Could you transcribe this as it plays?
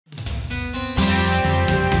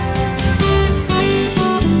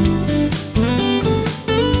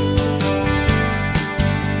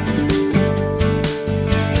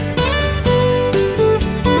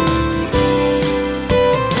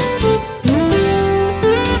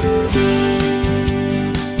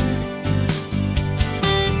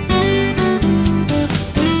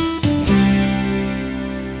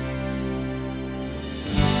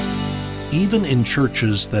even in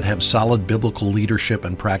churches that have solid biblical leadership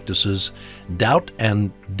and practices, doubt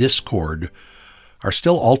and discord are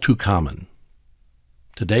still all too common.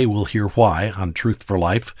 Today we'll hear why on Truth for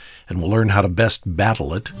Life, and we'll learn how to best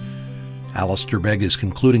battle it. Alistair Begg is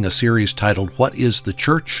concluding a series titled, What is the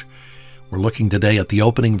Church? We're looking today at the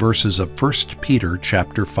opening verses of 1 Peter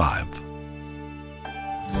chapter 5.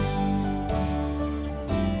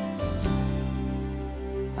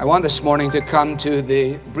 I want this morning to come to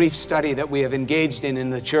the brief study that we have engaged in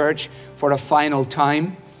the church for a final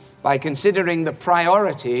time by considering the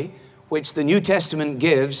priority which the New Testament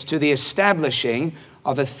gives to the establishing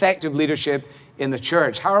of effective leadership in the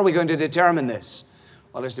church. How are we going to determine this?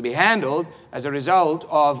 Well, it's to be handled as a result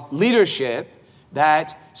of leadership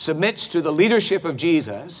that submits to the leadership of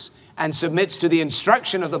Jesus and submits to the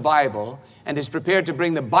instruction of the Bible and is prepared to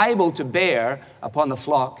bring the Bible to bear upon the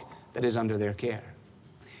flock that is under their care.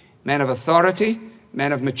 Men of authority,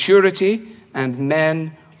 men of maturity, and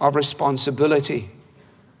men of responsibility.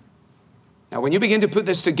 Now, when you begin to put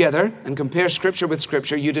this together and compare Scripture with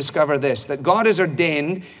Scripture, you discover this, that God has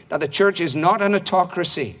ordained that the church is not an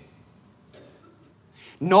autocracy,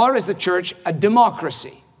 nor is the church a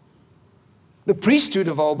democracy. The priesthood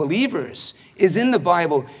of all believers is in the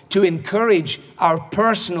Bible to encourage our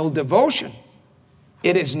personal devotion.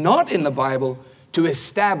 It is not in the Bible to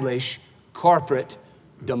establish corporate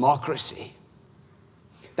democracy.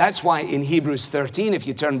 That's why in Hebrews 13, if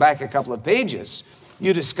you turn back a couple of pages,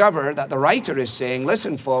 you discover that the writer is saying,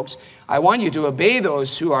 listen, folks, I want you to obey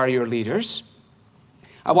those who are your leaders.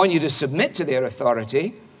 I want you to submit to their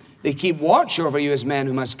authority. They keep watch over you as men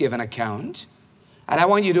who must give an account. And I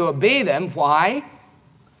want you to obey them. Why?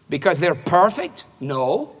 Because they're perfect?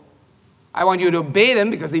 No. I want you to obey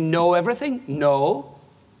them because they know everything? No.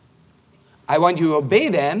 I want you to obey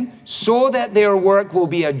them so that their work will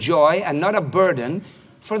be a joy and not a burden,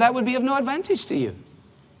 for that would be of no advantage to you.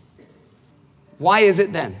 Why is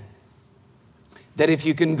it then that if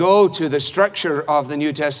you can go to the structure of the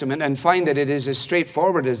New Testament and find that it is as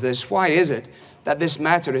straightforward as this, why is it that this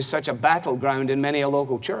matter is such a battleground in many a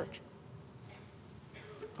local church?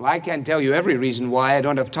 Well, I can't tell you every reason why, I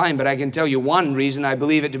don't have time, but I can tell you one reason. I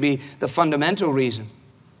believe it to be the fundamental reason.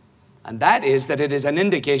 And that is that it is an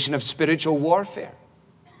indication of spiritual warfare.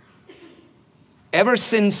 Ever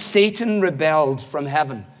since Satan rebelled from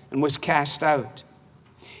heaven and was cast out,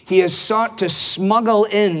 he has sought to smuggle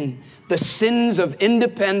in the sins of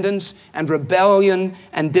independence and rebellion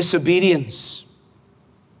and disobedience.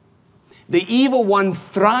 The evil one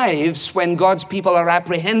thrives when God's people are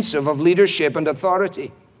apprehensive of leadership and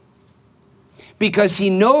authority, because he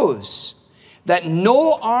knows that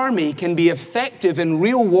no army can be effective in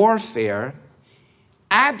real warfare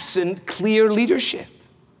absent clear leadership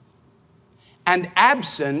and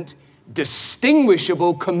absent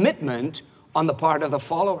distinguishable commitment on the part of the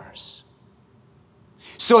followers.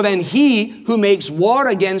 So then he who makes war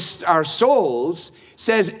against our souls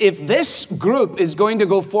says, if this group is going to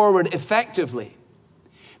go forward effectively,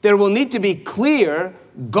 there will need to be clear,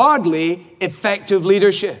 godly, effective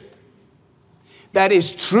leadership that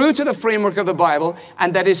is true to the framework of the Bible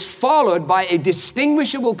and that is followed by a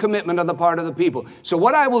distinguishable commitment on the part of the people. So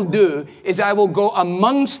what I will do is I will go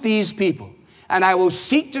amongst these people and I will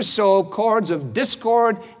seek to sow cords of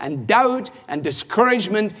discord and doubt and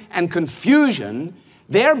discouragement and confusion,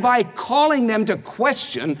 thereby calling them to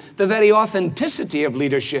question the very authenticity of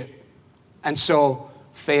leadership, and so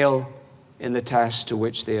fail in the task to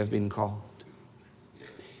which they have been called.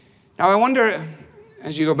 Now I wonder,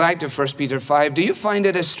 as you go back to 1 Peter 5, do you find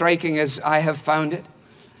it as striking as I have found it,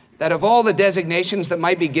 that of all the designations that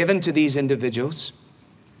might be given to these individuals,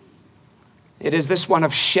 it is this one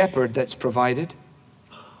of shepherd that's provided?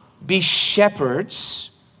 Be shepherds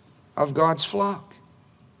of God's flock.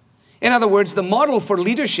 In other words, the model for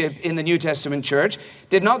leadership in the New Testament church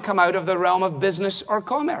did not come out of the realm of business or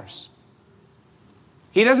commerce.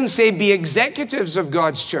 He doesn't say be executives of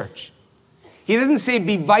God's church. He doesn't say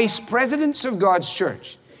be vice presidents of God's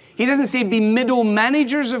church. He doesn't say be middle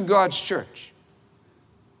managers of God's church.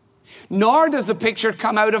 Nor does the picture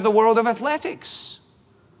come out of the world of athletics.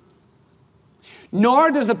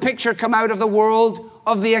 Nor does the picture come out of the world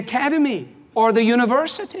of the academy or the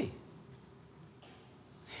university.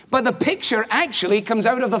 But the picture actually comes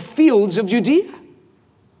out of the fields of Judea.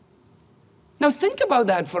 Now think about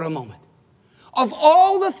that for a moment. Of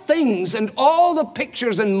all the things and all the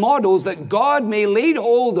pictures and models that God may lay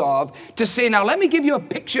hold of to say, now let me give you a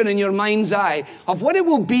picture in your mind's eye of what it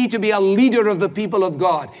will be to be a leader of the people of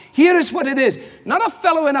God. Here is what it is. Not a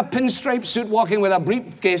fellow in a pinstripe suit walking with a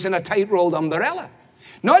briefcase and a tight-rolled umbrella.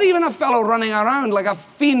 Not even a fellow running around like a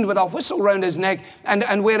fiend with a whistle round his neck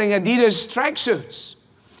and wearing Adidas tracksuits.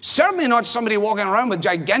 Certainly not somebody walking around with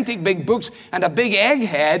gigantic big books and a big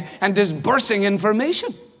egghead and disbursing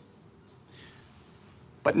information.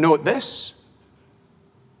 But note this: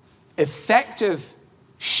 effective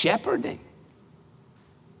shepherding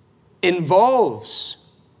involves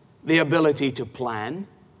the ability to plan,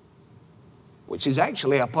 which is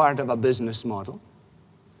actually a part of a business model.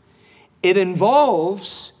 It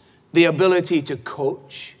involves the ability to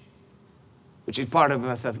coach, which is part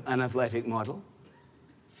of an athletic model.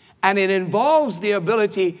 And it involves the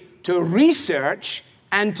ability to research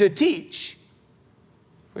and to teach,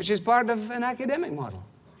 which is part of an academic model.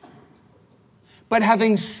 But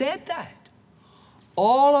having said that,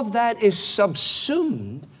 all of that is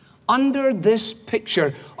subsumed under this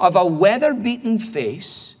picture of a weather-beaten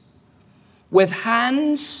face with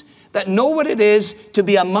hands that know what it is to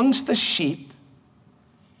be amongst the sheep,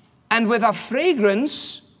 and with a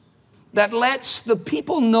fragrance that lets the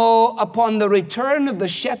people know upon the return of the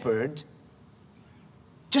shepherd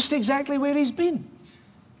just exactly where he's been.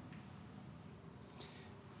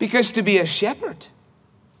 Because to be a shepherd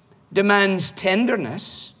demands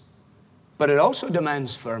tenderness, but it also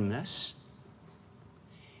demands firmness.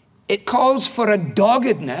 It calls for a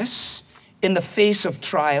doggedness in the face of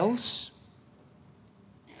trials.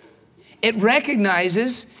 It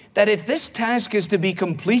recognizes that if this task is to be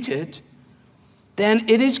completed, then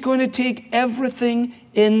it is going to take everything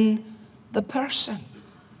in the person.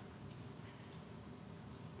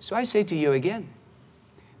 So I say to you again,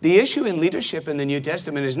 the issue in leadership in the New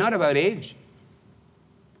Testament is not about age.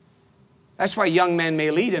 That's why young men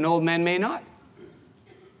may lead and old men may not.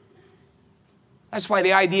 That's why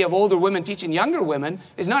the idea of older women teaching younger women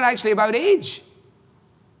is not actually about age.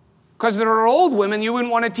 Because there are old women you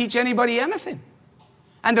wouldn't want to teach anybody anything.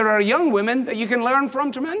 And there are young women that you can learn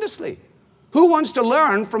from tremendously. Who wants to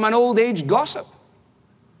learn from an old age gossip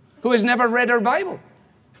who has never read her Bible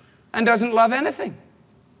and doesn't love anything?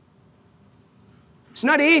 It's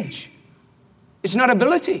not age. It's not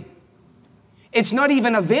ability. It's not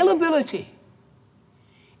even availability.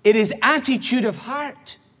 It is attitude of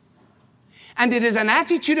heart. And it is an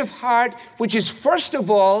attitude of heart which is first of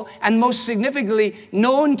all and most significantly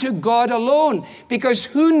known to God alone. Because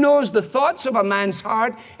who knows the thoughts of a man's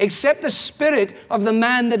heart except the spirit of the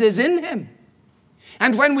man that is in him?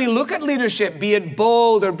 And when we look at leadership, be it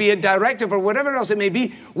bold or be it directive or whatever else it may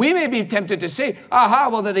be, we may be tempted to say, aha,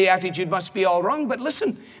 well, the attitude must be all wrong. But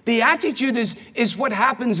listen, the attitude is what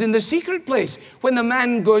happens in the secret place when the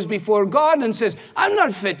man goes before God and says, I'm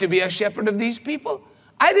not fit to be a shepherd of these people.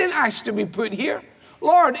 I didn't ask to be put here.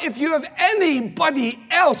 Lord, if you have anybody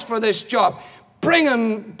else for this job, bring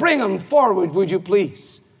him forward, would you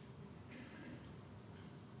please?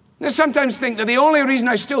 I sometimes think that the only reason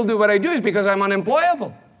I still do what I do is because I'm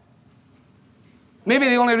unemployable. Maybe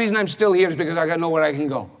the only reason I'm still here is because I got nowhere I can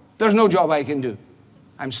go. There's no job I can do.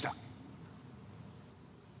 I'm stuck.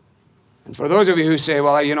 And for those of you who say,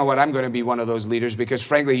 well, you know what, I'm going to be one of those leaders because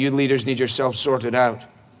frankly, you leaders need yourself sorted out.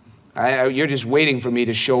 You're just waiting for me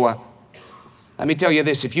to show up. Let me tell you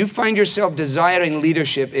this, if you find yourself desiring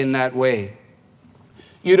leadership in that way,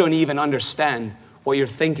 you don't even understand what you're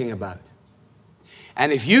thinking about.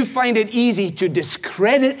 And if you find it easy to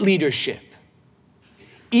discredit leadership,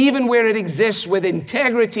 even where it exists with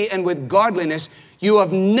integrity and with godliness, you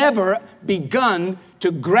have never begun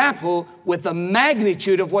to grapple with the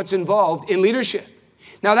magnitude of what's involved in leadership.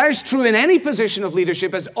 Now, that is true in any position of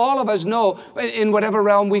leadership, as all of us know, in whatever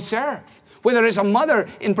realm we serve. Whether it's a mother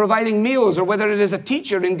in providing meals, or whether it is a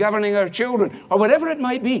teacher in governing our children, or whatever it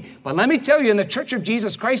might be. But let me tell you, in the Church of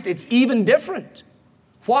Jesus Christ, it's even different.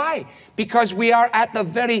 Why? Because we are at the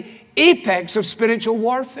very apex of spiritual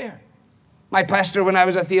warfare. My pastor, when I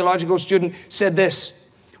was a theological student, said this: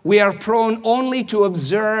 we are prone only to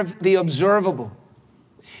observe the observable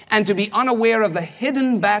and to be unaware of the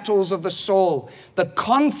hidden battles of the soul, the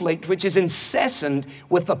conflict which is incessant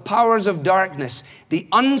with the powers of darkness, the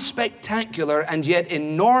unspectacular and yet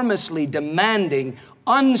enormously demanding,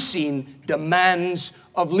 unseen demands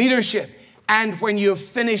of leadership. And when you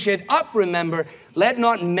finish it up, remember, let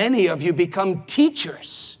not many of you become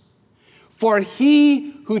teachers. For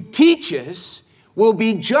he who teaches will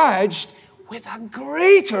be judged with a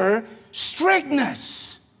greater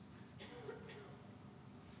strictness.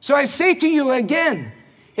 So I say to you again,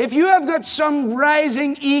 if you have got some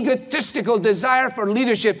rising egotistical desire for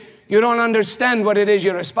leadership, you don't understand what it is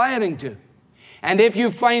you're aspiring to. And if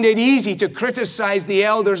you find it easy to criticize the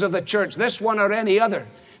elders of the church, this one or any other,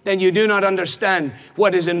 then you do not understand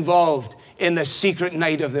what is involved in the secret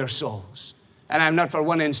night of their souls. And I'm not for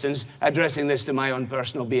one instance addressing this to my own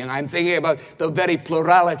personal being. I'm thinking about the very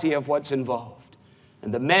plurality of what's involved.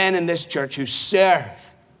 And the men in this church who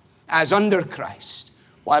serve as under Christ,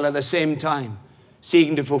 while at the same time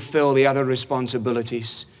seeking to fulfill the other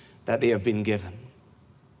responsibilities that they have been given.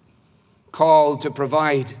 Called to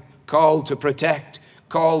provide, called to protect,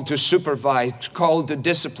 called to supervise, called to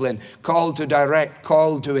discipline, called to direct,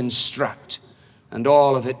 called to instruct. And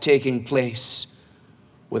all of it taking place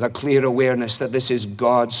with a clear awareness that this is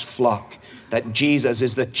God's flock, that Jesus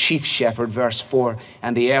is the chief shepherd, verse 4,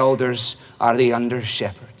 and the elders are the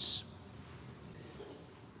under-shepherds.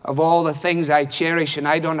 Of all the things I cherish, and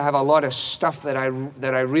I don't have a lot of stuff that I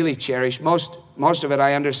really cherish, most of it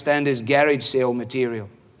I understand is garage sale material.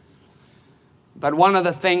 But one of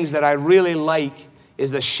the things that I really like is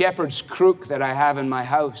the shepherd's crook that I have in my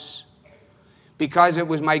house. Because it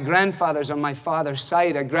was my grandfather's on my father's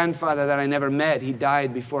side, a grandfather that I never met. He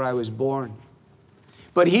died before I was born.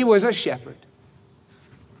 But he was a shepherd.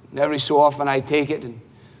 And every so often I take it, and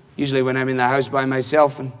usually when I'm in the house by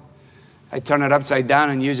myself, and I turn it upside down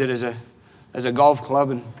and use it as a golf club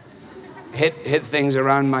and hit things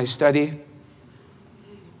around my study.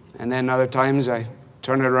 And then other times I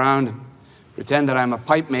turn it around and pretend that I'm a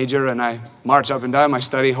pipe major, and I march up and down my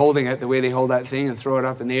study holding it the way they hold that thing and throw it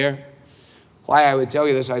up in the air. Why I would tell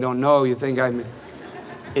you this, I don't know. You think I'm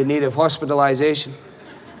in need of hospitalization.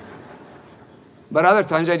 But other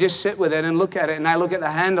times I just sit with it and look at it, and I look at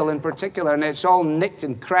the handle in particular, and it's all nicked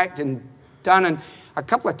and cracked and done. And a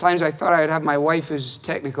couple of times I thought I would have my wife, who's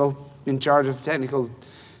in charge of technical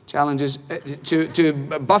challenges, to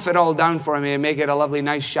buff it all down for me and make it a lovely,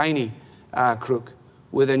 nice, shiny crook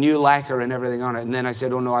with a new lacquer and everything on it. And then I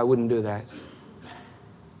said, oh no, I wouldn't do that.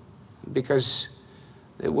 Because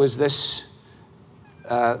it was this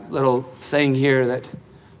little thing here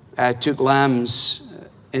that took lambs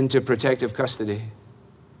into protective custody.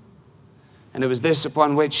 And it was this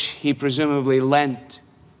upon which he presumably leant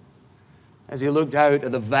as he looked out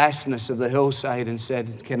at the vastness of the hillside and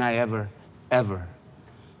said, can I ever, ever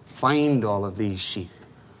find all of these sheep,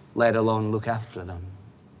 let alone look after them?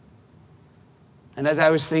 And as I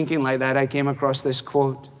was thinking like that, I came across this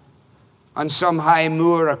quote. On some high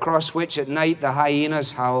moor across which at night the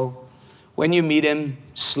hyenas howl, when you meet him,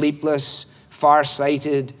 sleepless,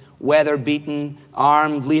 far-sighted, weather-beaten,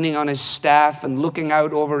 armed, leaning on his staff and looking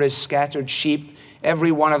out over his scattered sheep,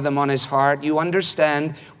 every one of them on his heart, you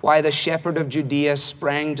understand why the shepherd of Judea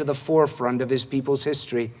sprang to the forefront of his people's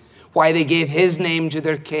history, why they gave his name to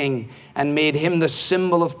their king and made him the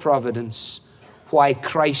symbol of providence, why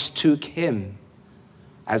Christ took him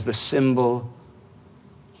as the symbol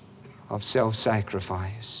of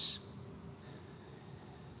self-sacrifice.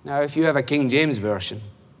 Now, if you have a King James Version,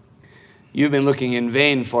 you've been looking in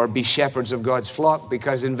vain for be shepherds of God's flock,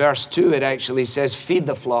 because in verse 2 it actually says feed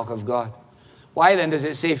the flock of God. Why then does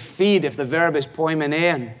it say feed if the verb is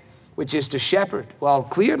poimenein, which is to shepherd? Well,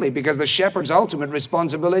 clearly because the shepherd's ultimate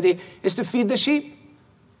responsibility is to feed the sheep.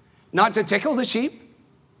 Not to tickle the sheep,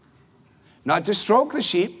 not to stroke the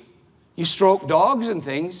sheep. You stroke dogs and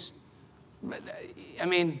things. But, I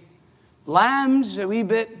mean, lambs a wee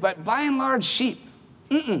bit, but by and large sheep.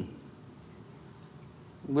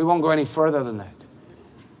 We won't go any further than that.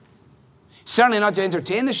 Certainly not to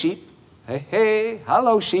entertain the sheep. Hey, hey,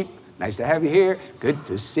 hello sheep. Nice to have you here. Good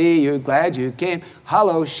to see you. Glad you came.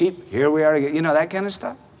 Hello sheep. Here we are again. You know, that kind of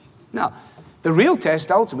stuff. No. The real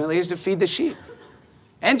test ultimately is to feed the sheep.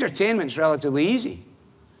 Entertainment's relatively easy.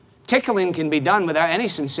 Tickling can be done without any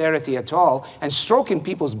sincerity at all, and stroking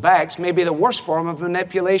people's backs may be the worst form of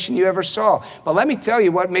manipulation you ever saw. But let me tell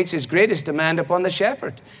you what makes his greatest demand upon the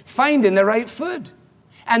shepherd: finding the right food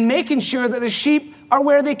and making sure that the sheep are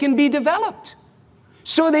where they can be developed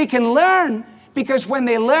so they can learn, because when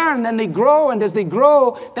they learn, then they grow, and as they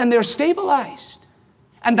grow, then they're stabilized.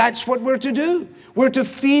 And that's what we're to do. We're to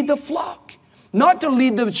feed the flock, not to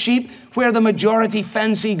lead the sheep where the majority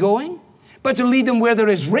fancy going, but to lead them where there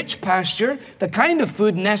is rich pasture, the kind of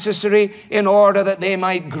food necessary in order that they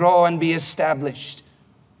might grow and be established.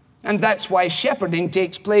 And that's why shepherding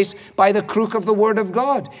takes place by the crook of the Word of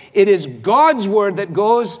God. It is God's Word that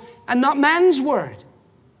goes and not man's word.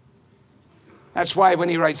 That's why when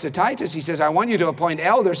he writes to Titus, he says, I want you to appoint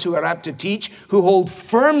elders who are apt to teach, who hold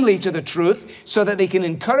firmly to the truth, so that they can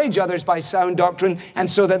encourage others by sound doctrine, and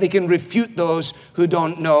so that they can refute those who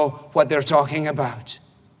don't know what they're talking about.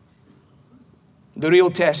 The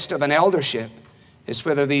real test of an eldership is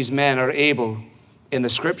whether these men are able in the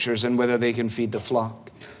Scriptures and whether they can feed the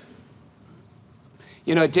flock.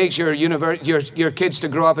 You know, it takes your kids to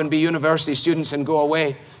grow up and be university students and go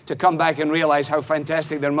away to come back and realize how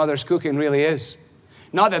fantastic their mother's cooking really is.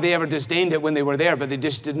 Not that they ever disdained it when they were there, but they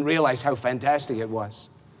just didn't realize how fantastic it was.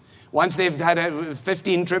 Once they've had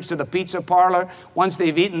 15 trips to the pizza parlor, once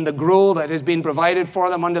they've eaten the gruel that has been provided for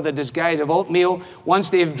them under the disguise of oatmeal, once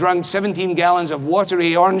they've drunk 17 gallons of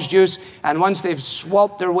watery orange juice, and once they've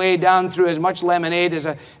swelped their way down through as much lemonade as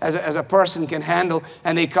a person can handle,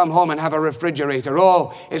 and they come home and have a refrigerator.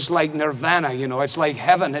 Oh, it's like nirvana, you know. It's like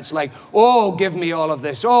heaven. It's like, oh, give me all of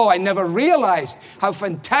this. Oh, I never realized how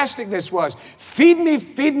fantastic this was. Feed me,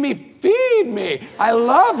 feed me, feed me. I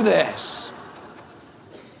love this.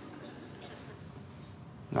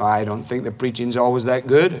 No, I don't think the preaching's always that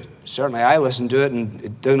good. Certainly I listen to it and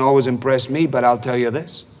it doesn't always impress me, but I'll tell you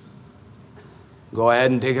this. Go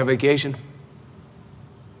ahead and take a vacation.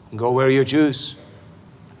 Go where you choose.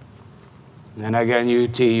 And then I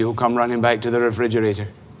guarantee you'll come running back to the refrigerator.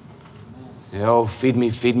 Say, oh, feed me,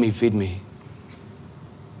 feed me, feed me.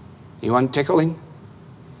 You want tickling?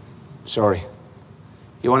 Sorry.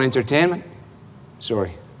 You want entertainment?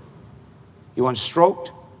 Sorry. You want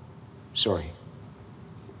stroked? Sorry.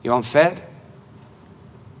 You want fed?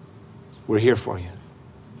 We're here for you.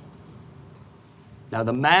 Now,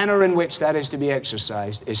 the manner in which that is to be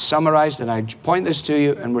exercised is summarized, and I point this to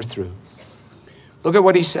you, and we're through. Look at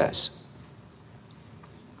what he says.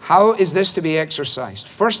 How is this to be exercised?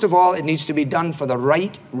 First of all, it needs to be done for the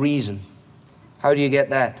right reason. How do you get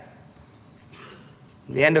that?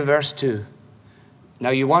 The end of verse 2. Now,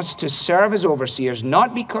 you want to serve as overseers,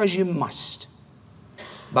 not because you must,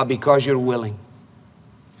 but because you're willing.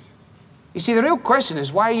 You see, the real question is,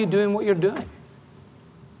 why are you doing what you're doing?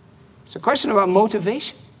 It's a question about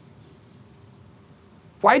motivation.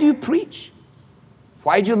 Why do you preach?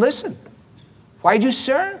 Why do you listen? Why do you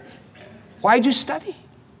serve? Why do you study?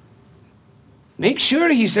 Make sure,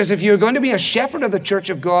 he says, if you're going to be a shepherd of the church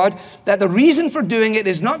of God, that the reason for doing it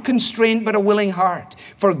is not constraint, but a willing heart.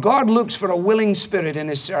 For God looks for a willing spirit in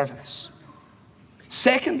his servants.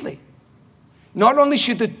 Secondly, not only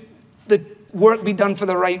should the work be done for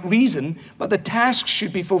the right reason, but the task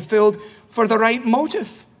should be fulfilled for the right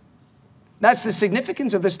motive. That's the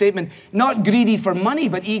significance of the statement, not greedy for money,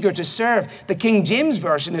 but eager to serve. The King James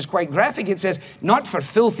Version is quite graphic. It says, not for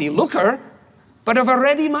filthy lucre, but of a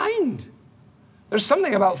ready mind. There's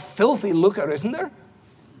something about filthy lucre, isn't there?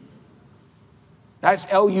 That's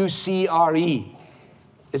L-U-C-R-E.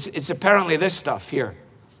 It's apparently this stuff here.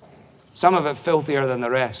 Some of it filthier than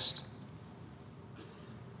the rest.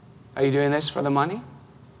 Are you doing this for the money?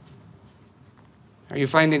 Are you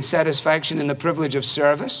finding satisfaction in the privilege of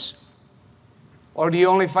service? Or do you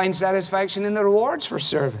only find satisfaction in the rewards for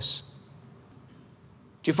service?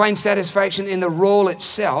 Do you find satisfaction in the role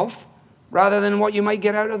itself rather than what you might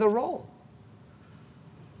get out of the role?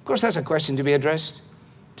 Of course, that's a question to be addressed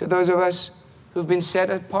to those of us who've been set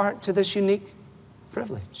apart to this unique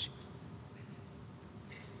privilege.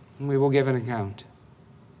 And we will give an account.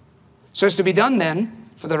 So it's to be done then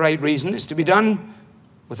for the right reason. It's to be done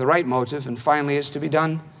with the right motive. And finally, it's to be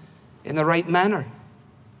done in the right manner.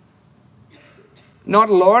 Not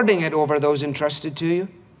lording it over those entrusted to you,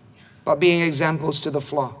 but being examples to the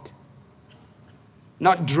flock.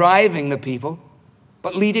 Not driving the people,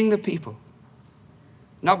 but leading the people.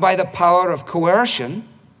 Not by the power of coercion,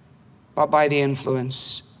 but by the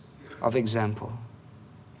influence of example.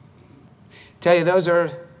 Tell you, those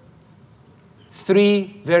are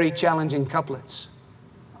three very challenging couplets.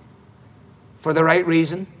 For the right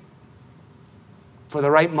reason, for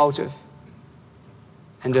the right motive,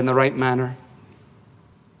 and in the right manner.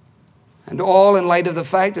 And all in light of the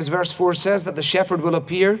fact, as verse 4 says, that the shepherd will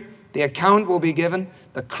appear, the account will be given,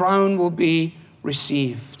 the crown will be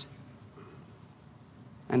received.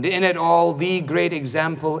 And in it all, the great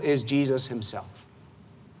example is Jesus himself.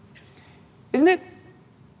 Isn't it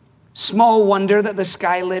small wonder that the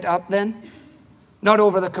sky lit up then? Not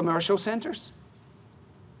over the commercial centers.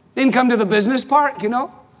 Didn't come to the business park, you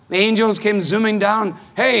know. The angels came zooming down.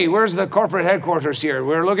 Hey, where's the corporate headquarters here?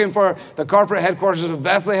 We're looking for the corporate headquarters of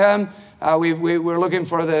Bethlehem. We're looking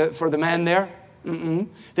for the man there. They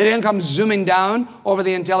didn't come zooming down over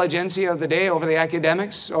the intelligentsia of the day, over the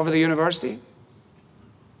academics, over the university.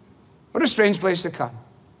 What a strange place to come.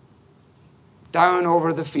 Down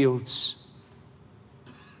over the fields.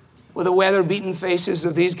 With the weather-beaten faces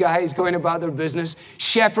of these guys going about their business.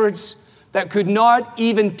 Shepherds that could not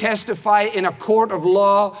even testify in a court of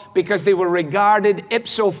law because they were regarded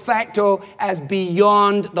ipso facto as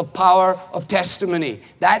beyond the power of testimony.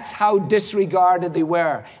 That's how disregarded they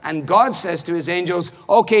were. And God says to his angels,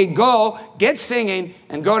 okay, go, get singing,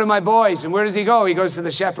 and go to my boys. And where does he go? He goes to the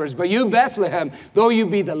shepherds. But you, Bethlehem, though you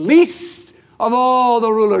be the least of all the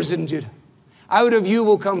rulers in Judah, out of you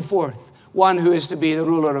will come forth one who is to be the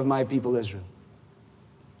ruler of my people Israel.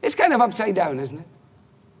 It's kind of upside down, isn't it?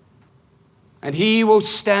 And he will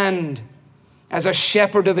stand as a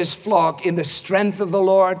shepherd of his flock in the strength of the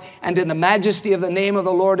Lord and in the majesty of the name of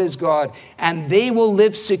the Lord his God. And they will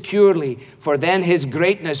live securely, for then his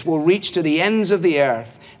greatness will reach to the ends of the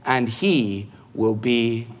earth, and he will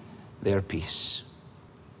be their peace.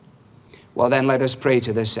 Well, then let us pray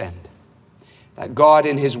to this end, that God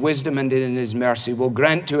in his wisdom and in his mercy will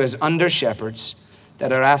grant to his under-shepherds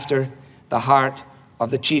that are after the heart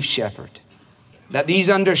of the chief shepherd, that these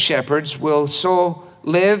under-shepherds will so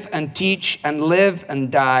live and teach and live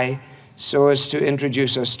and die so as to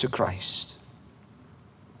introduce us to Christ.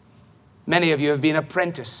 Many of you have been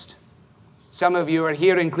apprenticed. Some of you are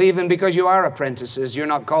here in Cleveland because you are apprentices. You're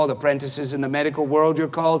not called apprentices in the medical world. You're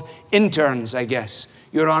called interns, I guess.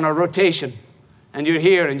 You're on a rotation, and you're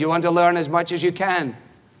here, and you want to learn as much as you can.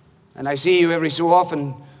 And I see you every so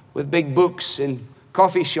often with big books in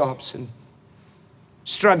coffee shops and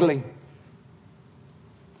struggling.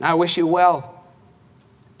 I wish you well.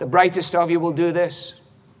 The brightest of you will do this.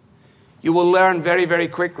 You will learn very, very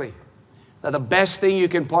quickly that the best thing you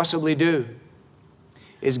can possibly do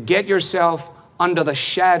is get yourself under the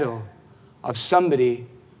shadow of somebody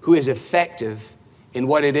who is effective in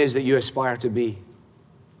what it is that you aspire to be.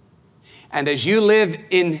 And as you live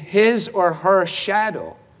in his or her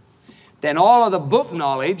shadow, then all of the book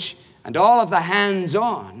knowledge and all of the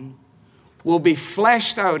hands-on will be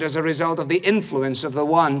fleshed out as a result of the influence of the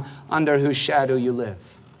one under whose shadow you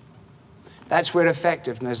live. That's where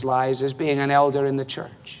effectiveness lies, as being an elder in the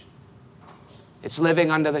church. It's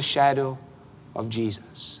living under the shadow of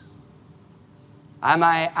Jesus.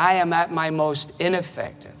 I am at my most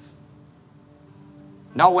ineffective,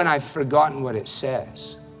 not when I've forgotten what it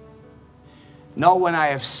says, not when I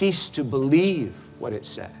have ceased to believe what it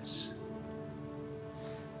says,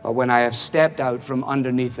 but when I have stepped out from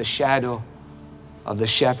underneath the shadow of the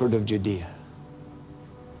shepherd of Judea.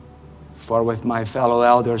 For with my fellow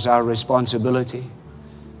elders, our responsibility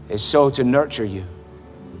is so to nurture you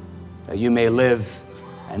that you may live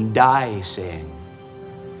and die saying,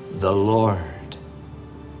 "The Lord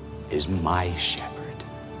is my shepherd."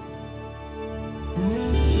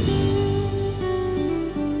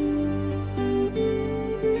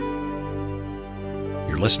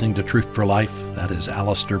 You're listening to Truth for Life. That is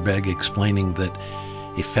Alistair Begg explaining that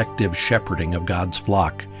effective shepherding of God's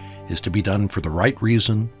flock is to be done for the right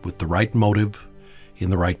reason, with the right motive, in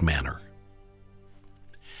the right manner.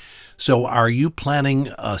 So are you planning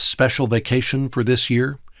a special vacation for this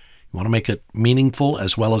year? You want to make it meaningful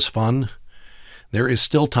as well as fun? There is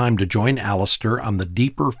still time to join Alistair on the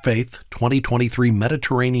Deeper Faith 2023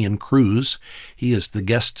 Mediterranean Cruise. He is the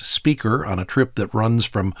guest speaker on a trip that runs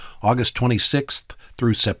from August 26th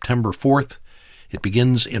through September 4th. It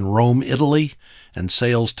begins in Rome, Italy, and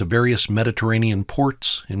sails to various Mediterranean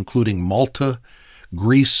ports, including Malta,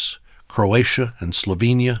 Greece, Croatia, and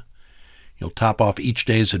Slovenia. You'll top off each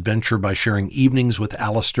day's adventure by sharing evenings with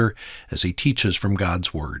Alistair as he teaches from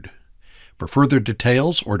God's Word. For further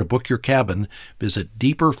details or to book your cabin, visit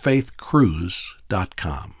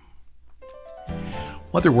deeperfaithcruise.com.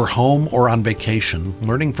 Whether we're home or on vacation,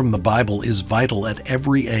 learning from the Bible is vital at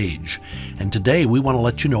every age. And today we want to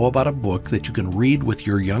let you know about a book that you can read with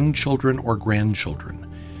your young children or grandchildren.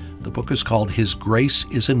 The book is called His Grace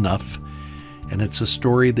is Enough, and it's a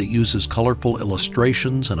story that uses colorful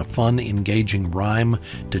illustrations and a fun, engaging rhyme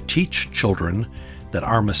to teach children that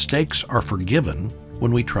our mistakes are forgiven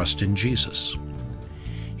when we trust in Jesus.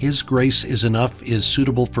 His Grace is Enough is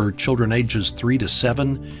suitable for children ages 3 to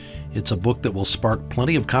 7. It's a book that will spark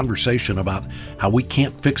plenty of conversation about how we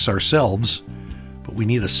can't fix ourselves, but we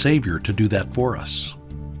need a Savior to do that for us.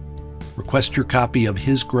 Request your copy of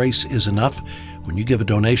His Grace is Enough when you give a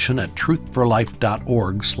donation at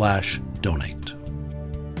truthforlife.org/donate.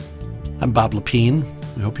 I'm Bob Lepine.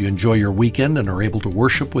 We hope you enjoy your weekend and are able to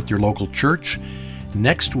worship with your local church.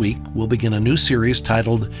 Next week, we'll begin a new series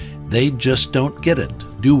titled, They Just Don't Get It,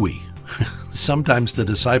 Do We? Sometimes the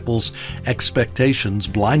disciples' expectations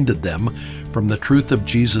blinded them from the truth of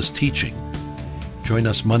Jesus' teaching. Join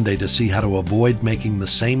us Monday to see how to avoid making the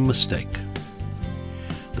same mistake.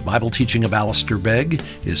 The Bible teaching of Alistair Begg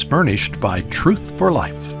is furnished by Truth for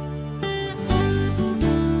Life,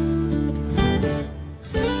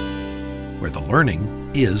 where the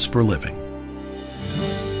learning is for living.